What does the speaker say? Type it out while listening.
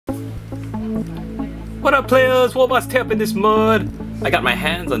What up players, Warboss Tape in this mud. I got my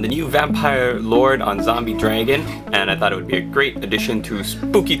hands on the new Vampire Lord on Zombie Dragon, and I thought it would be a great addition to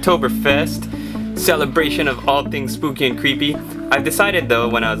Spookytoberfest, celebration of all things spooky and creepy. I've decided though,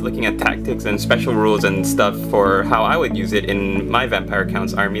 when I was looking at tactics and special rules and stuff for how I would use it in my Vampire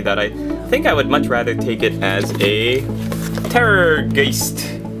Counts army, that I think I would much rather take it as a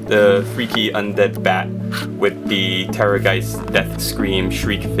Terrorgheist, the freaky undead bat with the Terrorgheist death scream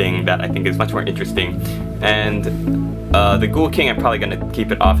shriek thing that I think is much more interesting. And the Ghoul King, I'm probably going to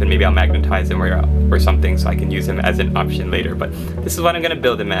keep it off and maybe I'll magnetize him or something so I can use him as an option later. But this is what I'm going to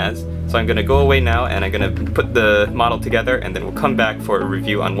build him as. So I'm going to go away now and I'm going to put the model together, and then we'll come back for a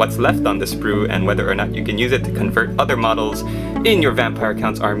review on what's left on the sprue and whether or not you can use it to convert other models in your Vampire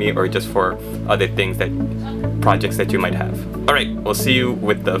Counts army or just for other things, projects that you might have. Alright, we'll see you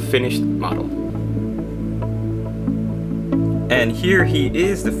with the finished model. And here he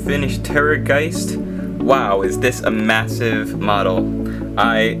is, the finished Terrorgheist. Wow, is this a massive model.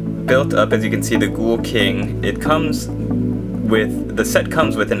 I built up, as you can see, the Ghoul King. The set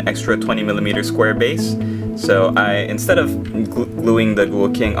comes with an extra 20mm square base. So instead of gluing the Ghoul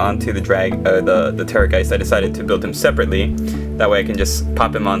King onto the Terrorgheist, I decided to build him separately. That way I can just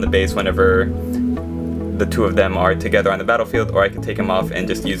pop him on the base whenever the two of them are together on the battlefield, or I can take him off and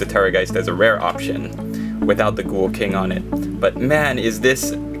just use the Terrorgheist as a rare option without the Ghoul King on it. But man, is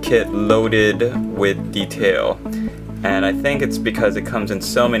this kit loaded with detail. And I think it's because it comes in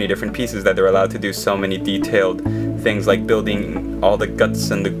so many different pieces that they're allowed to do so many detailed things, like building all the guts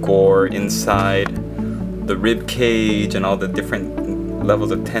and the gore inside the rib cage and all the different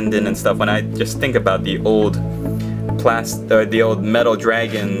levels of tendon and stuff. When I just think about the old metal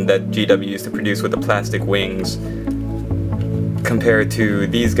dragon that GW used to produce with the plastic wings, compared to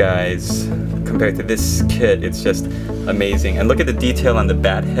these guys, compared to this kit, it's just amazing. And look at the detail on the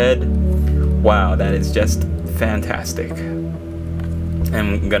bat head. Wow, that is just fantastic.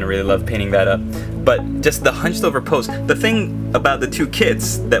 I'm gonna really love painting that up. But just the hunched over pose. The thing about the two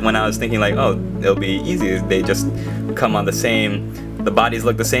kits that when I was thinking like, oh, it'll be easy, they just come on the same, the bodies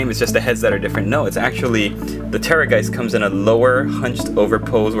look the same, it's just the heads that are different. No, it's actually, the Terrorgheist comes in a lower hunched over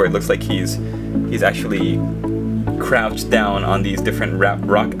pose where it looks like he's actually crouched down on these different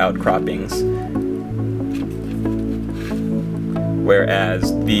rock outcroppings.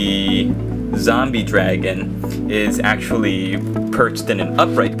 Whereas the zombie dragon is actually perched in an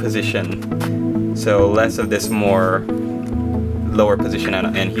upright position, so less of this more lower position,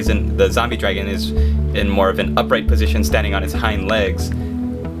 and the zombie dragon is in more of an upright position, standing on his hind legs.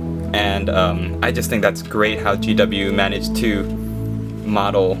 And I just think that's great how GW managed to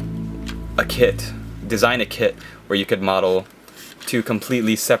design a kit where you could model two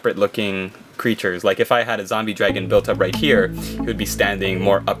completely separate looking creatures. Like if I had a zombie dragon built up right here, it would be standing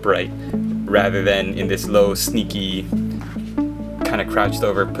more upright rather than in this low, sneaky, kind of crouched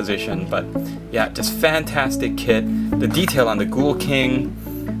over position. But yeah, just fantastic kit. The detail on the Ghoul King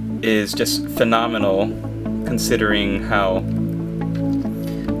is just phenomenal, considering how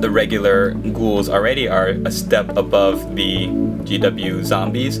the regular ghouls already are a step above the GW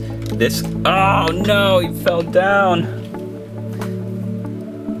zombies. This, oh no, he fell down.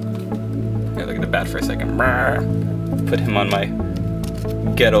 Okay, look at the bat for a second. Put him on my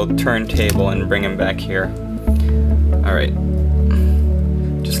ghetto turntable and bring him back here. Alright.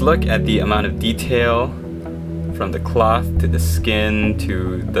 Just look at the amount of detail from the cloth to the skin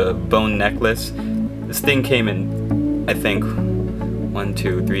to the bone necklace. This thing came in, I think, 1,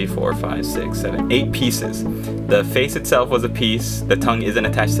 2, 3, 4, 5, 6, 7, 8 pieces. The face itself was a piece. The tongue isn't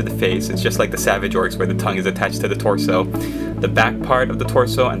attached to the face. It's just like the Savage Orcs where the tongue is attached to the torso. The back part of the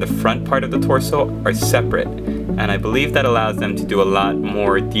torso and the front part of the torso are separate. And I believe that allows them to do a lot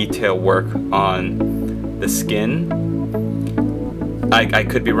more detail work on the skin. I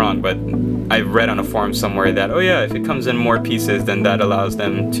could be wrong, but I read on a forum somewhere that, oh yeah, if it comes in more pieces, then that allows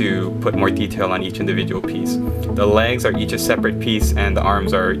them to put more detail on each individual piece. The legs are each a separate piece and the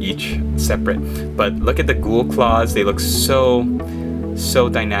arms are each separate. But look at the ghoul claws, they look so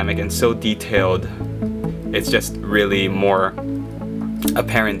dynamic and so detailed. It's just really more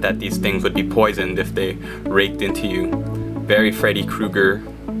apparent that these things would be poisoned if they raked into you. Very Freddy Krueger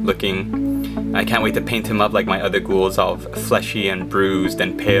looking. I can't wait to paint him up like my other ghouls, all fleshy and bruised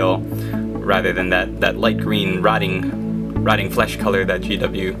and pale, rather than that light green rotting flesh color that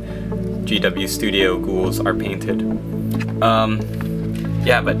GW Studio ghouls are painted.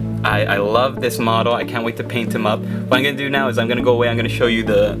 Yeah, but I love this model. I can't wait to paint him up. What I'm gonna do now is I'm gonna go away, I'm gonna show you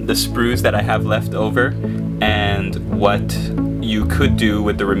the sprues that I have left over and what you could do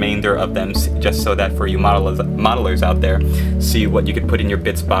with the remainder of them, just so that for you modelers out there, see what you could put in your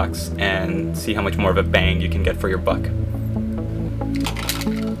bits box and see how much more of a bang you can get for your buck.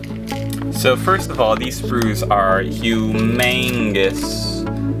 So first of all, these sprues are humongous.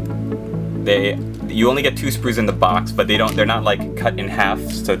 You only get 2 sprues in the box, but they're not like cut in half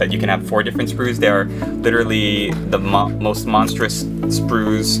so that you can have 4 different sprues. They are literally the most monstrous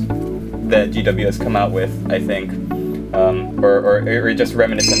sprues that GW has come out with, I think, or just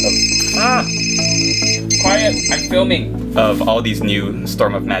reminiscent of. Quiet! I'm filming. Of all these new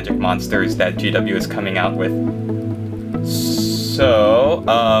Storm of Magic monsters that GW is coming out with. So,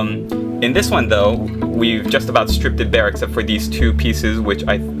 in this one though, we've just about stripped it bare except for these 2 pieces, which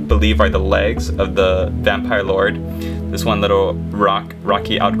I believe are the legs of the Vampire Lord. This one little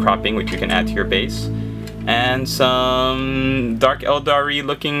rocky outcropping, which you can add to your base. And some Dark Eldar-y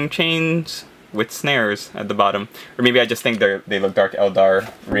looking chains with snares at the bottom. Or maybe I just think they look Dark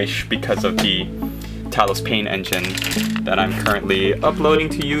Eldar-ish because of the Talos Pain engine that I'm currently uploading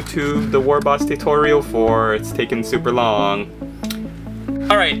to YouTube the War Boss tutorial for. It's taken super long.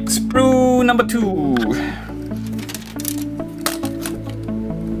 Alright, sprue number 2.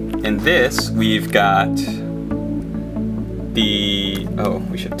 In this, we've got the... Oh,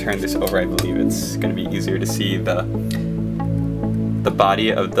 we should turn this over, I believe. It's going to be easier to see the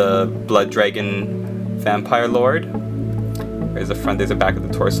body of the Blood Dragon Vampire Lord. There's the front, there's the back of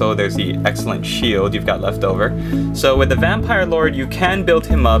the torso, there's the excellent shield you've got left over. So with the Vampire Lord, you can build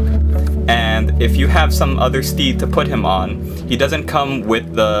him up, and if you have some other steed to put him on, he doesn't come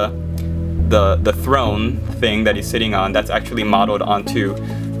with the throne thing that he's sitting on. That's actually modeled onto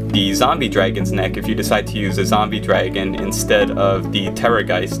the zombie dragon's neck. If you decide to use a zombie dragon instead of the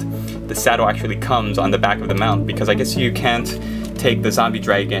Terrorgheist, the saddle actually comes on the back of the mount, because I guess you can't take the zombie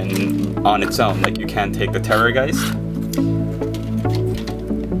dragon on its own like you can take the Terrorgheist.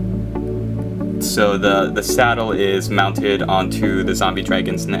 So the saddle is mounted onto the zombie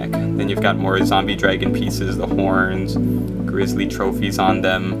dragon's neck. Then you've got more zombie dragon pieces, the horns, grizzly trophies on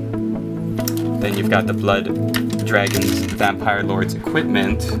them. Then you've got the Blood Dragon's Vampire Lord's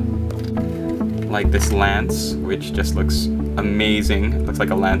equipment, like this lance, which just looks amazing. It looks like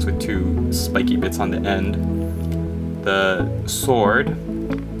a lance with 2 spiky bits on the end. The sword.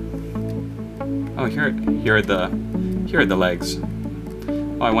 Oh, here are the legs.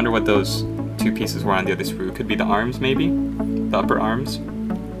 Oh, I wonder what those 2 pieces were on the other sprue. Could be the arms, maybe? The upper arms?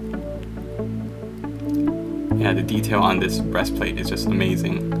 Yeah, the detail on this breastplate is just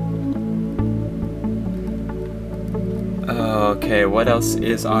amazing. Okay, what else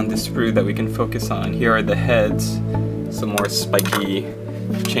is on this sprue that we can focus on? Here are the heads. Some more spiky,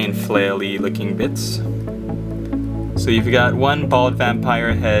 chain flaily looking bits. So you've got one bald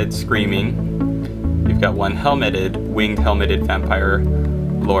vampire head screaming. You've got one winged helmeted vampire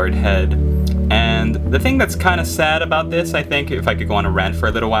lord head. And the thing that's kind of sad about this, I think, if I could go on a rant for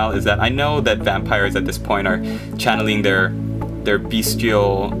a little while, is that I know that vampires at this point are channeling their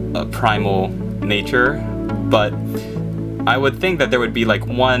bestial, primal nature, but I would think that there would be like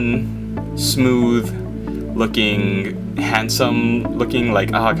one smooth looking, handsome looking,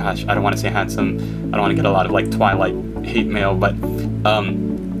 like, oh gosh, I don't want to say handsome, I don't want to get a lot of like Twilight hate mail, but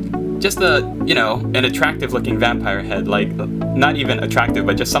just an attractive looking vampire head, like, not even attractive,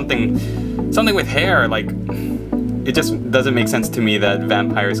 but just something with hair. Like, it just doesn't make sense to me that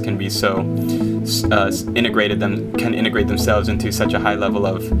vampires can be so integrate themselves into such a high level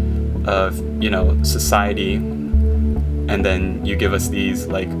of society, and then you give us these,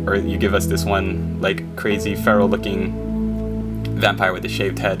 like, or you give us this one like crazy feral looking vampire with a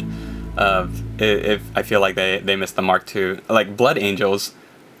shaved head. If I feel like they missed the mark too. Like Blood Angels,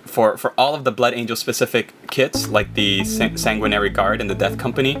 for all of the Blood Angel specific kits, like the Sanguinary Guard and the Death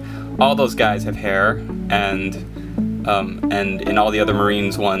Company, all those guys have hair, and in all the other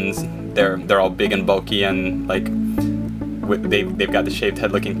Marines ones, they're all big and bulky, and like they've got the shaved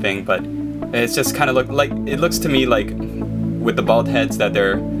head looking thing. But it's just kind of it looks to me like with the bald heads that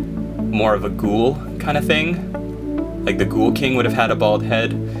they're more of a ghoul kind of thing. Like the Ghoul King would have had a bald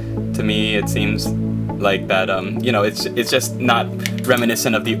head. To me, it seems like that, it's just not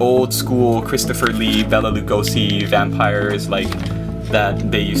reminiscent of the old school Christopher Lee, Bela Lugosi vampires like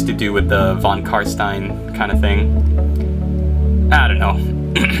that they used to do with the Von Karstein kind of thing. I don't know.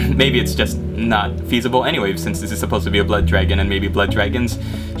 Maybe it's just not feasible anyway, since this is supposed to be a blood dragon, and maybe blood dragons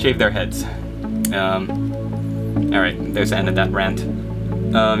shave their heads. Alright, there's the end of that rant.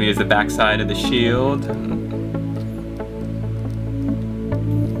 Here's the back side of the shield.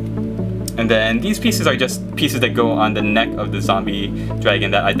 And then these pieces are just pieces that go on the neck of the zombie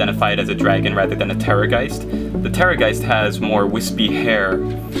dragon that identify it as a dragon rather than a Terrorgheist. The Terrorgheist has more wispy hair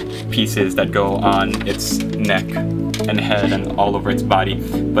pieces that go on its neck and head and all over its body.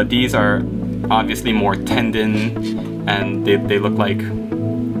 But these are obviously more tendon, and they look like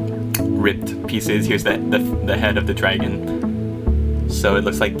ripped pieces. Here's the head of the dragon. So it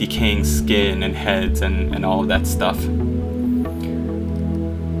looks like decaying skin and heads and all of that stuff.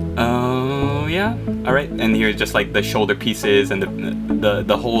 Oh yeah, all right. And here's just like the shoulder pieces, and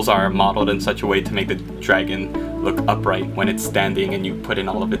the holes are modeled in such a way to make the dragon look upright when it's standing, and you put in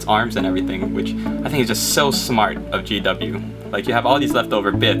all of its arms and everything, which I think is just so smart of GW. Like, you have all these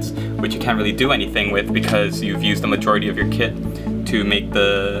leftover bits, which you can't really do anything with because you've used the majority of your kit to make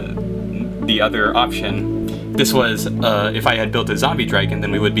the other option. This was, if I had built a zombie dragon,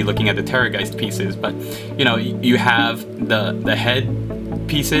 then we would be looking at the Terrorgheist pieces, but you know, you have the head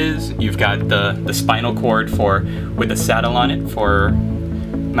pieces, you've got the spinal cord with the saddle on it for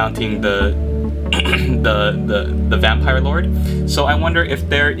mounting the the vampire lord. So I wonder if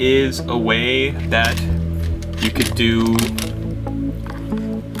there is a way that you could do,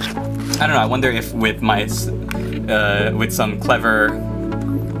 I don't know, I wonder if with my with some clever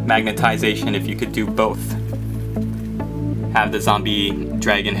magnetization, if you could do both. Have the zombie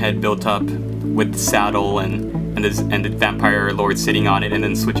dragon head built up with the saddle and the vampire lord sitting on it, and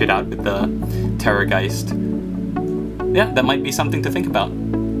then switch it out with the Terrorgheist. Yeah, that might be something to think about.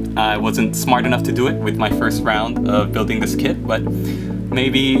 I wasn't smart enough to do it with my first round of building this kit, but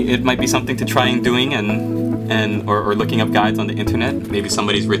maybe it might be something to try and doing or looking up guides on the internet. Maybe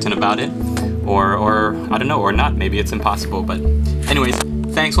somebody's written about it, or I don't know, or not. Maybe it's impossible. But anyways,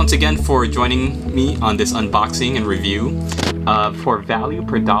 thanks once again for joining me on this unboxing and review. For value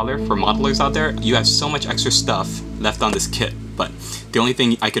per dollar for modelers out there, you have so much extra stuff left on this kit, but the only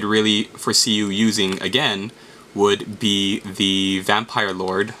thing I could really foresee you using again would be the Vampire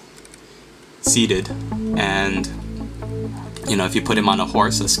Lord seated, and you know, if you put him on a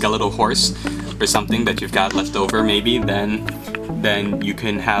horse, a skeletal horse or something that you've got left over, maybe then you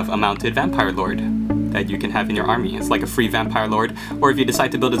can have a mounted Vampire Lord that you can have in your army. It's like a free Vampire Lord, or if you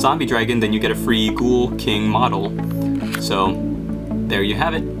decide to build a zombie dragon, then you get a free Ghoul King model. So there you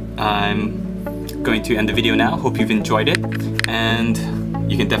have it. I'm going to end the video now. Hope you've enjoyed it, and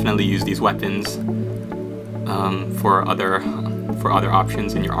you can definitely use these weapons for other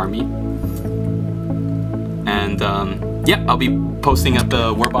options in your army. And yeah, I'll be posting up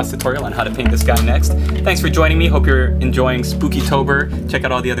the Warboss tutorial on how to paint this guy next. Thanks for joining me. Hope you're enjoying Spookytober. Check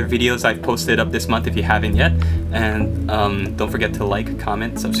out all the other videos I've posted up this month if you haven't yet. And don't forget to like,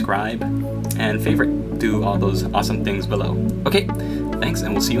 comment, subscribe, and favorite. Do all those awesome things below. Okay, thanks,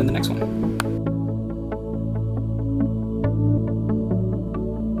 and we'll see you in the next one.